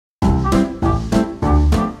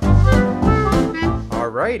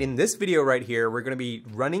Alright, in this video right here, we're going to be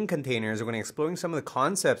running containers. We're going to be exploring some of the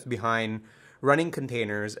concepts behind running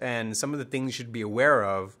containers and some of the things you should be aware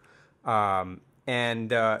of. In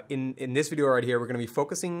this video right here, we're going to be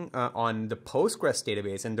focusing on the Postgres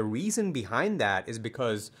database. And the reason behind that is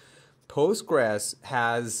because Postgres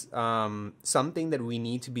has something that we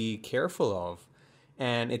need to be careful of.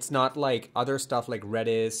 And it's not like other stuff like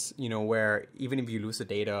redis, where even if you lose the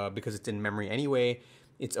data because it's in memory anyway,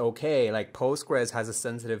 it's okay. Like Postgres has a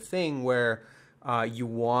sensitive thing where you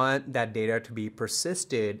want that data to be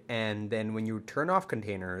persisted, and then when you turn off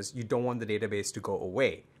containers, you don't want the database to go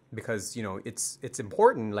away because it's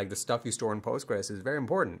important. Like the stuff you store in Postgres is very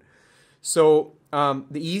important. So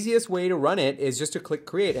the easiest way to run it is just to click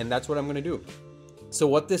create, and that's what I'm going to do. So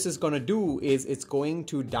what this is going to do is it's going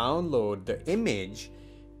to download the image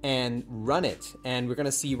and run it, and we're going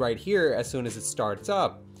to see right here as soon as it starts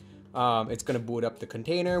up. It's going to boot up the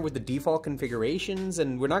container with the default configurations,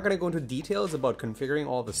 and we're not going to go into details about configuring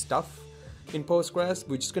all the stuff in Postgres.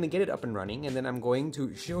 We're just going to get it up and running, and then I'm going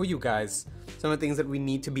to show you guys some of the things that we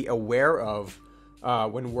need to be aware of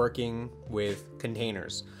when working with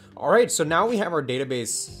containers. Alright, so now we have our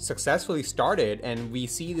database successfully started, and we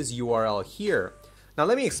see this URL here. Now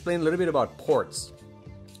let me explain a little bit about ports.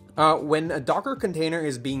 When a Docker container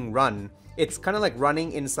is being run, it's kind of like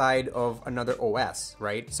running inside of another OS,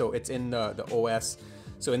 right? So it's in the OS.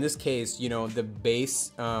 So in this case, the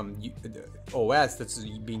base the OS that's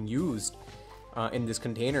being used in this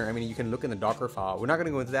container, I mean, you can look in the Docker file. We're not going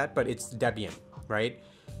to go into that, but it's Debian, right?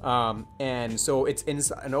 And so it's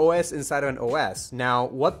an OS inside of an OS. Now,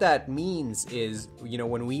 what that means is,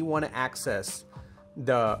 when we want to access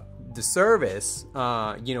the service,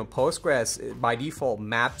 Postgres by default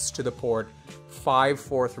maps to the port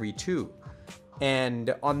 5432.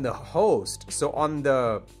 And on the host, so on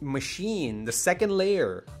the machine, the second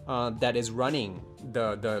layer that is running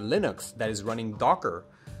the Linux, that is running Docker,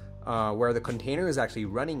 where the container is actually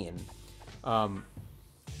running in,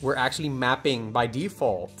 we're actually mapping by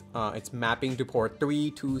default, it's mapping to port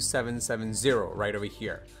 32770 right over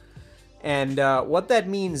here. And what that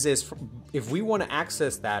means is if we want to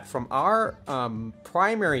access that from our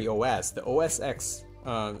primary OS, the OS X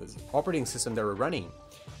operating system that we're running,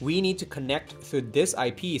 we need to connect through this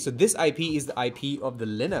IP. So this IP is the IP of the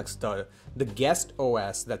Linux, the guest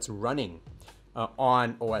OS that's running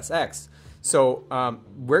on OS X. So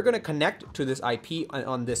we're going to connect to this IP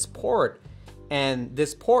on this port, and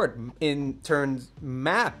this port in turn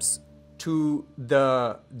maps to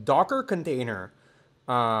the Docker container,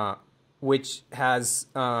 which has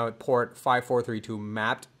port 5432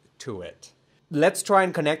 mapped to it. Let's try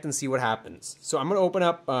and connect and see what happens. So I'm going to open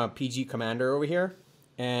up PG Commander over here.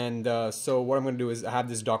 And so what I'm going to do is I have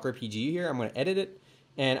this Docker PG here. I'm going to edit it.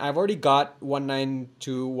 And I've already got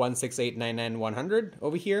 192.168.99.100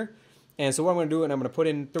 over here. And so what I'm going to do, and I'm going to put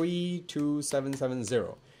in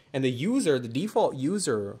 32770. And the user, the default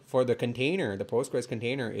user for the container, the Postgres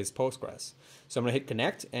container, is Postgres. So I'm going to hit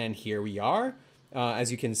connect, and here we are.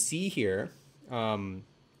 As you can see here, we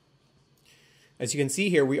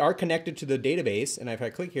are connected to the database. And if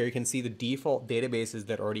I click here, you can see the default databases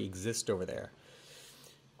that already exist over there.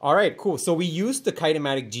 All right, cool. So we use the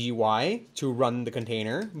Kitematic GUI to run the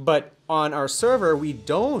container, but on our server, we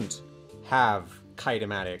don't have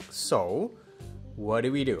Kitematic. So what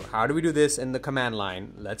do we do? How do we do this in the command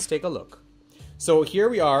line? Let's take a look. So here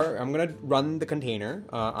we are. I'm going to run the container,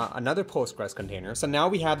 another Postgres container. So now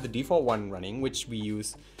we have the default one running, which we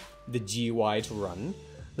use the GUI to run.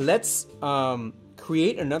 Let's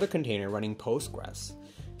create another container running Postgres.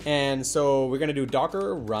 And so we're going to do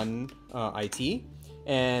Docker run IT.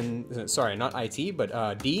 And sorry, not IT,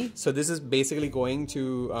 but D. So this is basically going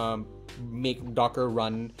to make Docker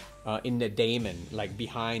run in the Daemon, like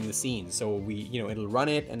behind the scenes. So we, it'll run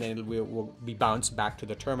it, and then will be bounced back to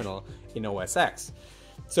the terminal in OS X.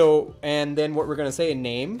 So, and then what we're going to say in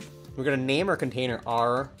name, we're going to name our container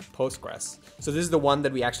our Postgres. So this is the one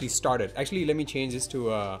that we actually started. Actually, let me change this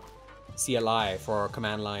to CLI for our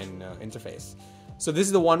command line interface. So this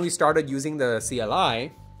is the one we started using the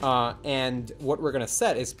CLI. And what we're going to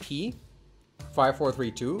set is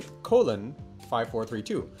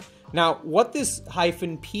P5432:5432. Now, what this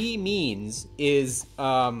 -P means is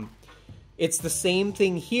it's the same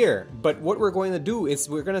thing here. But what we're going to do is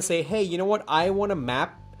we're going to say, hey, you know what? I want to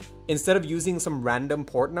map, instead of using some random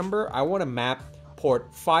port number, I want to map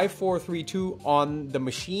port 5432 on the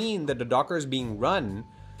machine that the Docker is being run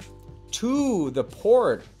to the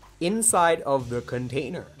port inside of the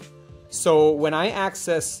container. So when I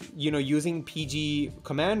access, using PG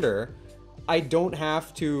Commander, I don't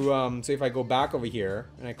have to, so if I go back over here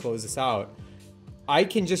and I close this out, I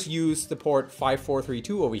can just use the port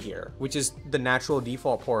 5432 over here, which is the natural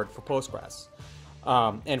default port for Postgres.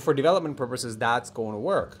 And for development purposes, that's going to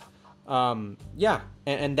work. Yeah,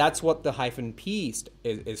 and that's what the -p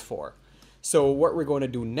is for. So what we're going to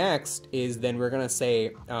do next is then we're going to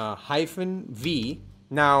say -v.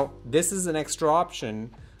 Now, this is an extra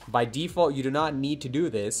option. By default, you do not need to do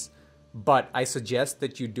this, but I suggest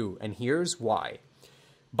that you do. And here's why.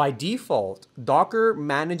 By default, Docker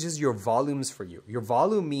manages your volumes for you. Your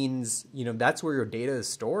volume means, that's where your data is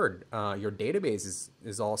stored. Your database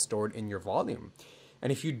is all stored in your volume.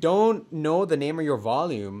 And if you don't know the name of your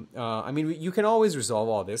volume, you can always resolve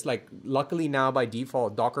all this. Like, luckily now by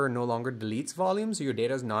default, Docker no longer deletes volumes, so your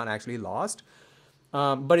data is not actually lost.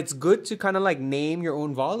 But it's good to kind of like name your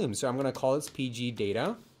own volume. So I'm going to call this PG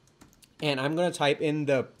data. And I'm going to type in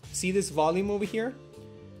see this volume over here?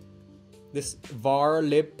 This var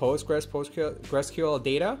lib postgresql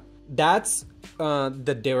data. That's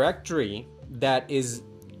the directory that is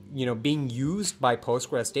being used by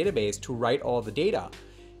Postgres database to write all the data.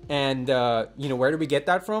 And where do we get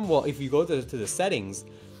that from? Well, if you go to the settings,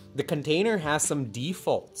 the container has some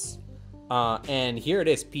defaults, and here it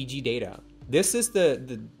is, PG data. This is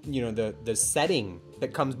the setting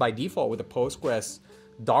that comes by default with the Postgres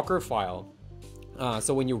Docker file.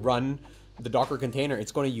 So when you run the Docker container,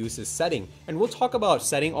 it's going to use this setting, and we'll talk about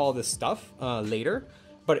setting all this stuff later.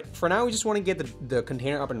 But for now, we just want to get the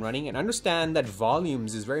container up and running and understand that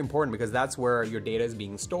volumes is very important because that's where your data is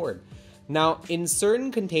being stored. Now, in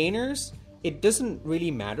certain containers, it doesn't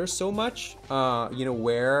really matter so much,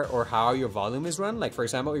 where or how your volume is run. Like, for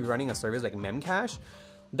example, if you're running a service like memcache,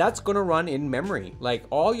 that's going to run in memory. Like,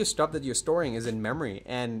 all your stuff that you're storing is in memory,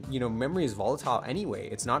 and memory is volatile anyway.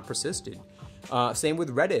 It's not persisted. Same with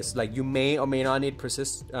Redis. Like, you may or may not need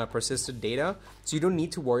persisted data, so you don't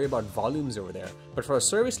need to worry about volumes over there. But for a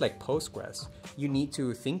service like Postgres, you need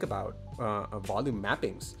to think about volume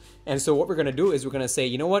mappings. And so what we're going to do is we're going to say,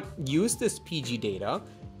 use this PG data,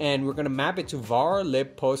 and we're going to map it to var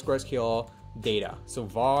lib postgresql data. So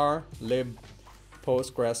var lib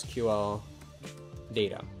postgresql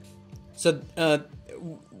data. So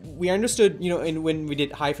we understood, when we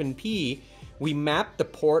did -p, we mapped the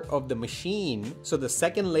port of the machine, so the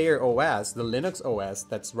second layer OS, the Linux OS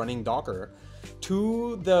that's running Docker,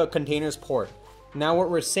 to the container's port. Now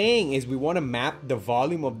what we're saying is we want to map the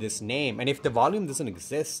volume of this name, and if the volume doesn't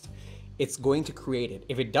exist, it's going to create it.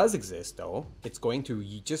 If it does exist though, it's going to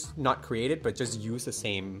just not create it, but just use the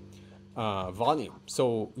same volume.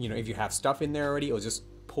 So, if you have stuff in there already, it'll just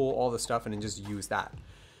pull all the stuff and then just use that.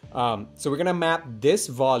 So we're going to map this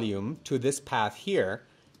volume to this path here.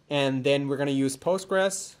 And then we're going to use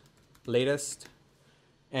Postgres, latest,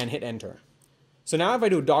 and hit enter. So now if I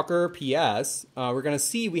do docker ps, we're going to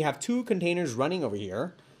see we have two containers running over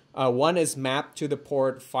here. One is mapped to the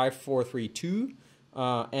port 5432,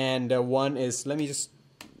 and one is, let me just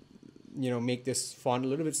make this font a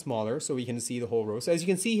little bit smaller so we can see the whole row. So as you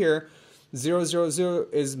can see here, 000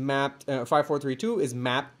 is mapped, 5432 is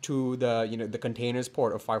mapped to the the container's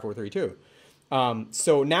port of 5432.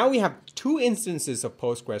 So now we have two instances of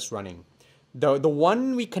Postgres running. The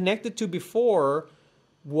one we connected to before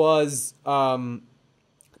was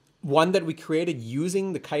one that we created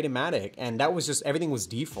using the Kitematic, and that was just, everything was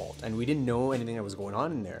default, and we didn't know anything that was going on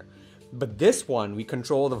in there. But this one, we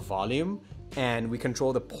control the volume, and we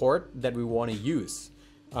control the port that we want to use.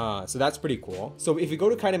 So that's pretty cool. So if we go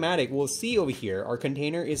to Kitematic, we'll see over here, our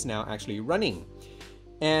container is now actually running.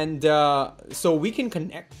 And so we can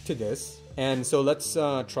connect to this. And so let's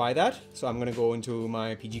try that. So I'm going to go into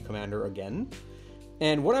my PG Commander again.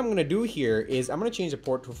 And what I'm going to do here is I'm going to change the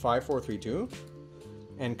port to 5432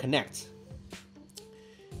 and connect.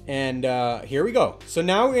 And here we go. So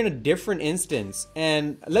now we're in a different instance.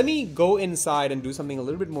 And let me go inside and do something a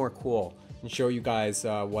little bit more cool and show you guys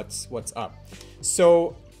what's up.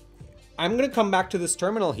 So I'm going to come back to this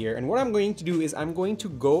terminal here. And what I'm going to do is I'm going to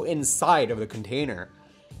go inside of the container.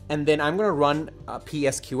 And then I'm going to run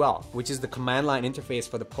PSQL, which is the command line interface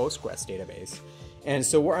for the Postgres database. And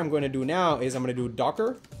so what I'm going to do now is I'm going to do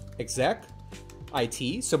docker exec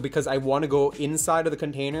it. So because I want to go inside of the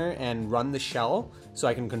container and run the shell so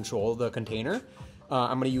I can control the container,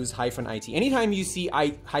 I'm going to use -it. Anytime you see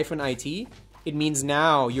 -it, it means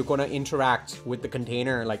now you're going to interact with the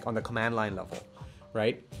container like on the command line level,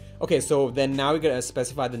 right? Okay, so then now we got to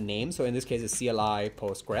specify the name. So in this case, it's CLI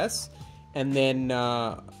Postgres. And then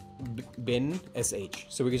bin sh.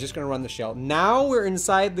 So we're just going to run the shell. Now we're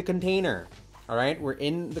inside the container. All right, we're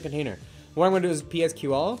in the container. What I'm going to do is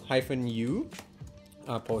psql-u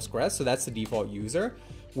Postgres. So that's the default user.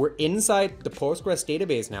 We're inside the Postgres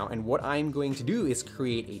database now. And what I'm going to do is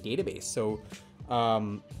create a database. So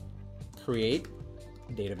create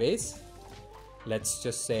database. Let's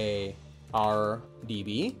just say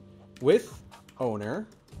RDB with owner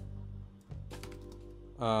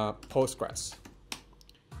postgres.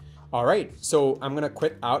 All right, so I'm gonna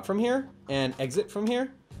quit out from here and exit from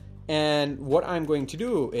here. And what I'm going to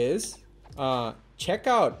do is check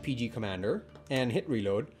out PG Commander and hit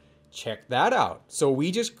reload. Check that out. So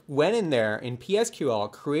we just went in there in PSQL,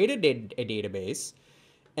 created a database.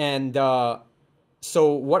 And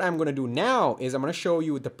so what I'm gonna do now is I'm gonna show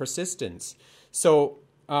you the persistence. So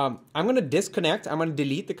I'm gonna disconnect, I'm gonna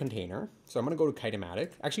delete the container. So I'm gonna go to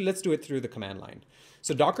Kitematic. Actually, let's do it through the command line.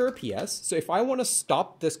 So docker ps. So if I wanna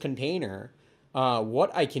stop this container,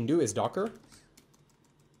 what I can do is docker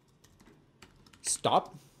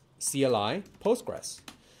stop CLI postgres.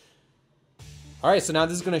 All right, so now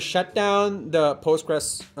this is gonna shut down the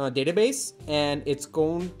Postgres database, and it's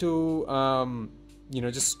going to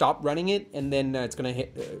just stop running it, and then it's gonna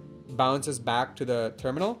bounce us back to the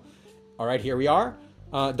terminal. All right, here we are,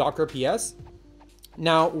 docker ps.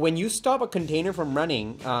 Now, when you stop a container from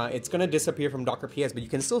running, it's gonna disappear from docker ps, but you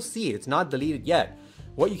can still see it. It's not deleted yet.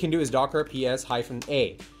 What you can do is docker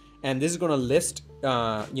ps-a, and this is gonna list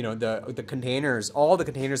the containers, all the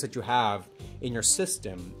containers that you have in your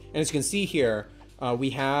system. And as you can see here,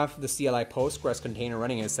 we have the CLI Postgres container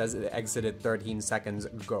running. It says it exited 13 seconds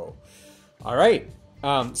ago. All right,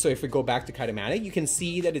 so if we go back to Kitematic, you can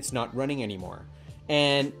see that it's not running anymore.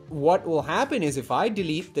 And what will happen is if I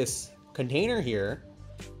delete this container here,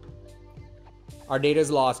 our data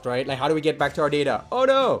is lost, right? Like, how do we get back to our data? Oh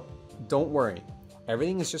no, don't worry.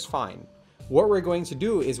 Everything is just fine. What we're going to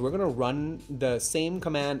do is we're going to run the same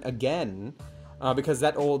command again because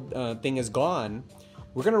that old thing is gone.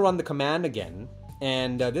 We're going to run the command again,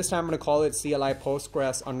 and this time I'm going to call it CLI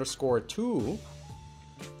Postgres _2,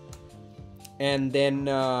 and then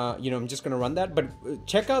I'm just going to run that. But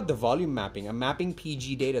check out the volume mapping. I'm mapping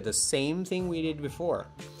PG data, the same thing we did before.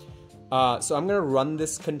 So I'm going to run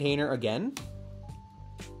this container again.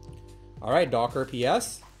 All right, docker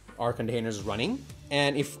ps, our container is running.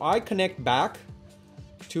 And if I connect back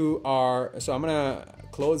to so I'm gonna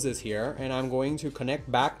close this here, and I'm going to connect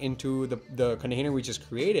back into the container we just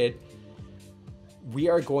created, we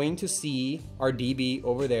are going to see our DB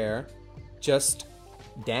over there just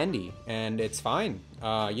dandy, and it's fine.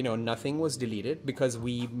 Nothing was deleted because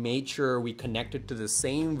we made sure we connected to the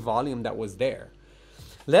same volume that was there.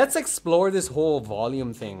 Let's explore this whole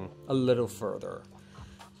volume thing a little further.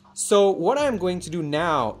 So what I'm going to do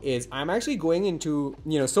now is I'm actually going into,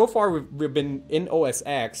 so far we've been in OS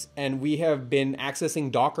X, and we have been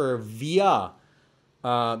accessing Docker via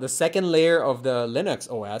the second layer of the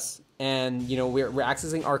Linux OS, and we're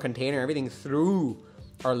accessing our container, everything through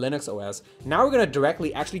our Linux OS. Now we're going to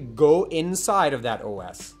directly actually go inside of that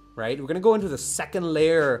OS, right? We're going to go into the second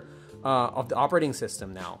layer of the operating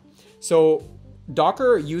system now. So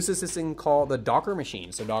Docker uses this thing called the Docker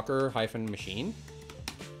machine, so docker-machine.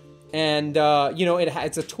 And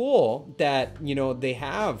it's a tool that they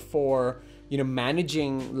have for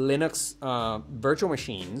managing Linux virtual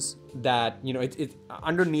machines. That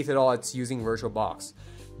underneath it all, it's using VirtualBox,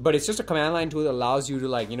 but it's just a command line tool that allows you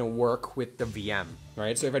to work with the VM,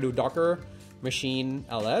 right? So if I do docker machine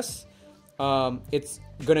ls, it's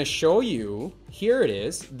gonna show you, here it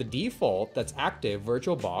is, the default that's active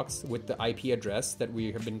VirtualBox with the IP address that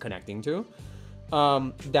we have been connecting to.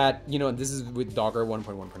 This is with Docker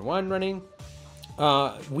 1.1.1 running.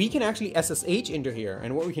 We can actually SSH into here,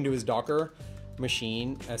 and what we can do is docker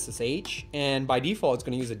machine SSH, and by default it's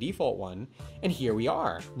going to use a default one, and here we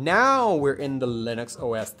are. Now we're in the Linux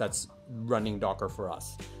OS that's running Docker for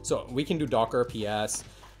us. So we can do docker ps.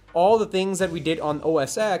 All the things that we did on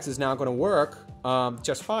OS X is now going to work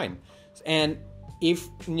just fine. And if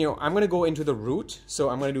I'm going to go into the root, so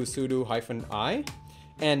I'm going to do sudo -i.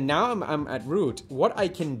 And now I'm at root. What I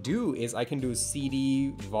can do is I can do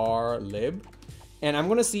cd var lib, and I'm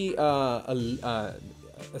gonna see a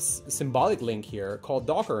symbolic link here called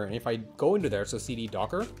Docker. And if I go into there, so cd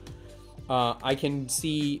docker, I can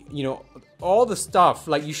see all the stuff.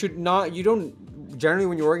 Like you don't generally,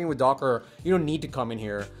 when you're working with Docker, you don't need to come in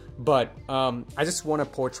here. But I just want to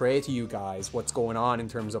portray to you guys what's going on in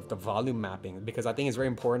terms of the volume mapping, because I think it's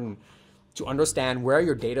very important to understand where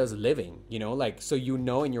your data is living, so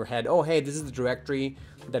in your head, oh, hey, this is the directory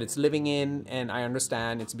that it's living in, and I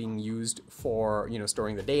understand it's being used for,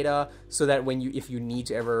 storing the data, so that if you need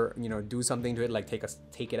to ever, do something to it, like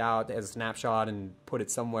take it out as a snapshot and put it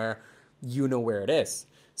somewhere, where it is.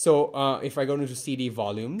 So if I go into cd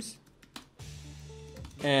volumes,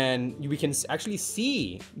 and we can actually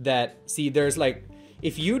see that, there's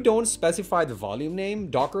If you don't specify the volume name,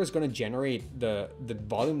 Docker is going to generate the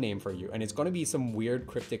volume name for you. And it's going to be some weird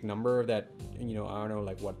cryptic number that, you know, I don't know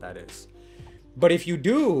like what that is. But if you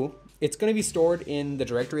do, it's going to be stored in the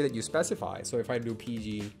directory that you specify. So if I do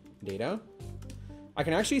pg data, I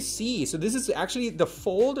can actually see. So this is actually the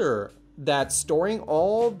folder that's storing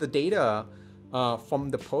all the data from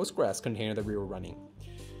the Postgres container that we were running.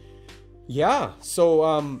 Yeah,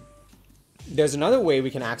 so there's another way we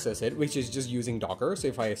can access it, which is just using Docker. So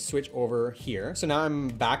if I switch over here, so now I'm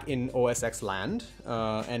back in OS X land,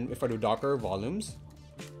 and if I do Docker volume,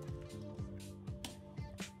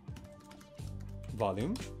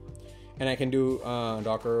 and I can do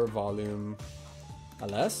Docker volume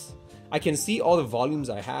ls, I can see all the volumes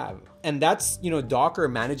I have, and that's, you know, Docker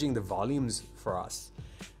managing the volumes for us.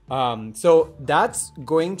 So that's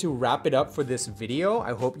going to wrap it up for this video.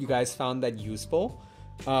 I hope you guys found that useful.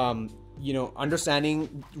 You know,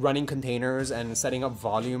 understanding running containers and setting up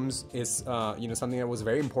volumes is, you know, something that was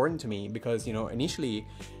very important to me because, you know, initially,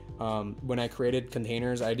 when I created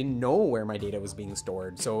containers, I didn't know where my data was being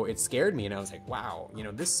stored. So it scared me and I was like, wow, you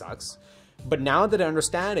know, this sucks. But now that I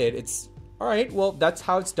understand it, it's all right. Well, that's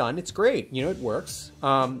how it's done. It's great. You know, it works.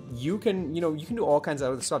 You can do all kinds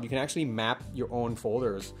of other stuff. You can actually map your own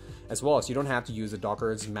folders as well. So you don't have to use the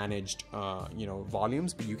Docker's managed, you know,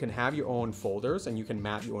 volumes, but you can have your own folders and you can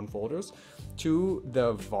map your own folders to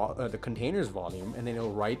the containers volume, and then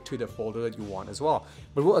it'll write to the folder that you want as well.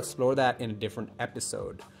 But we'll explore that in a different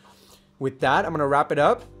episode. With that, I'm going to wrap it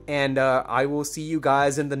up, and I will see you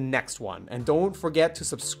guys in the next one. And don't forget to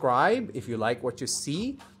subscribe if you like what you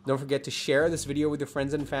see. Don't forget to share this video with your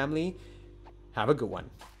friends and family. Have a good one.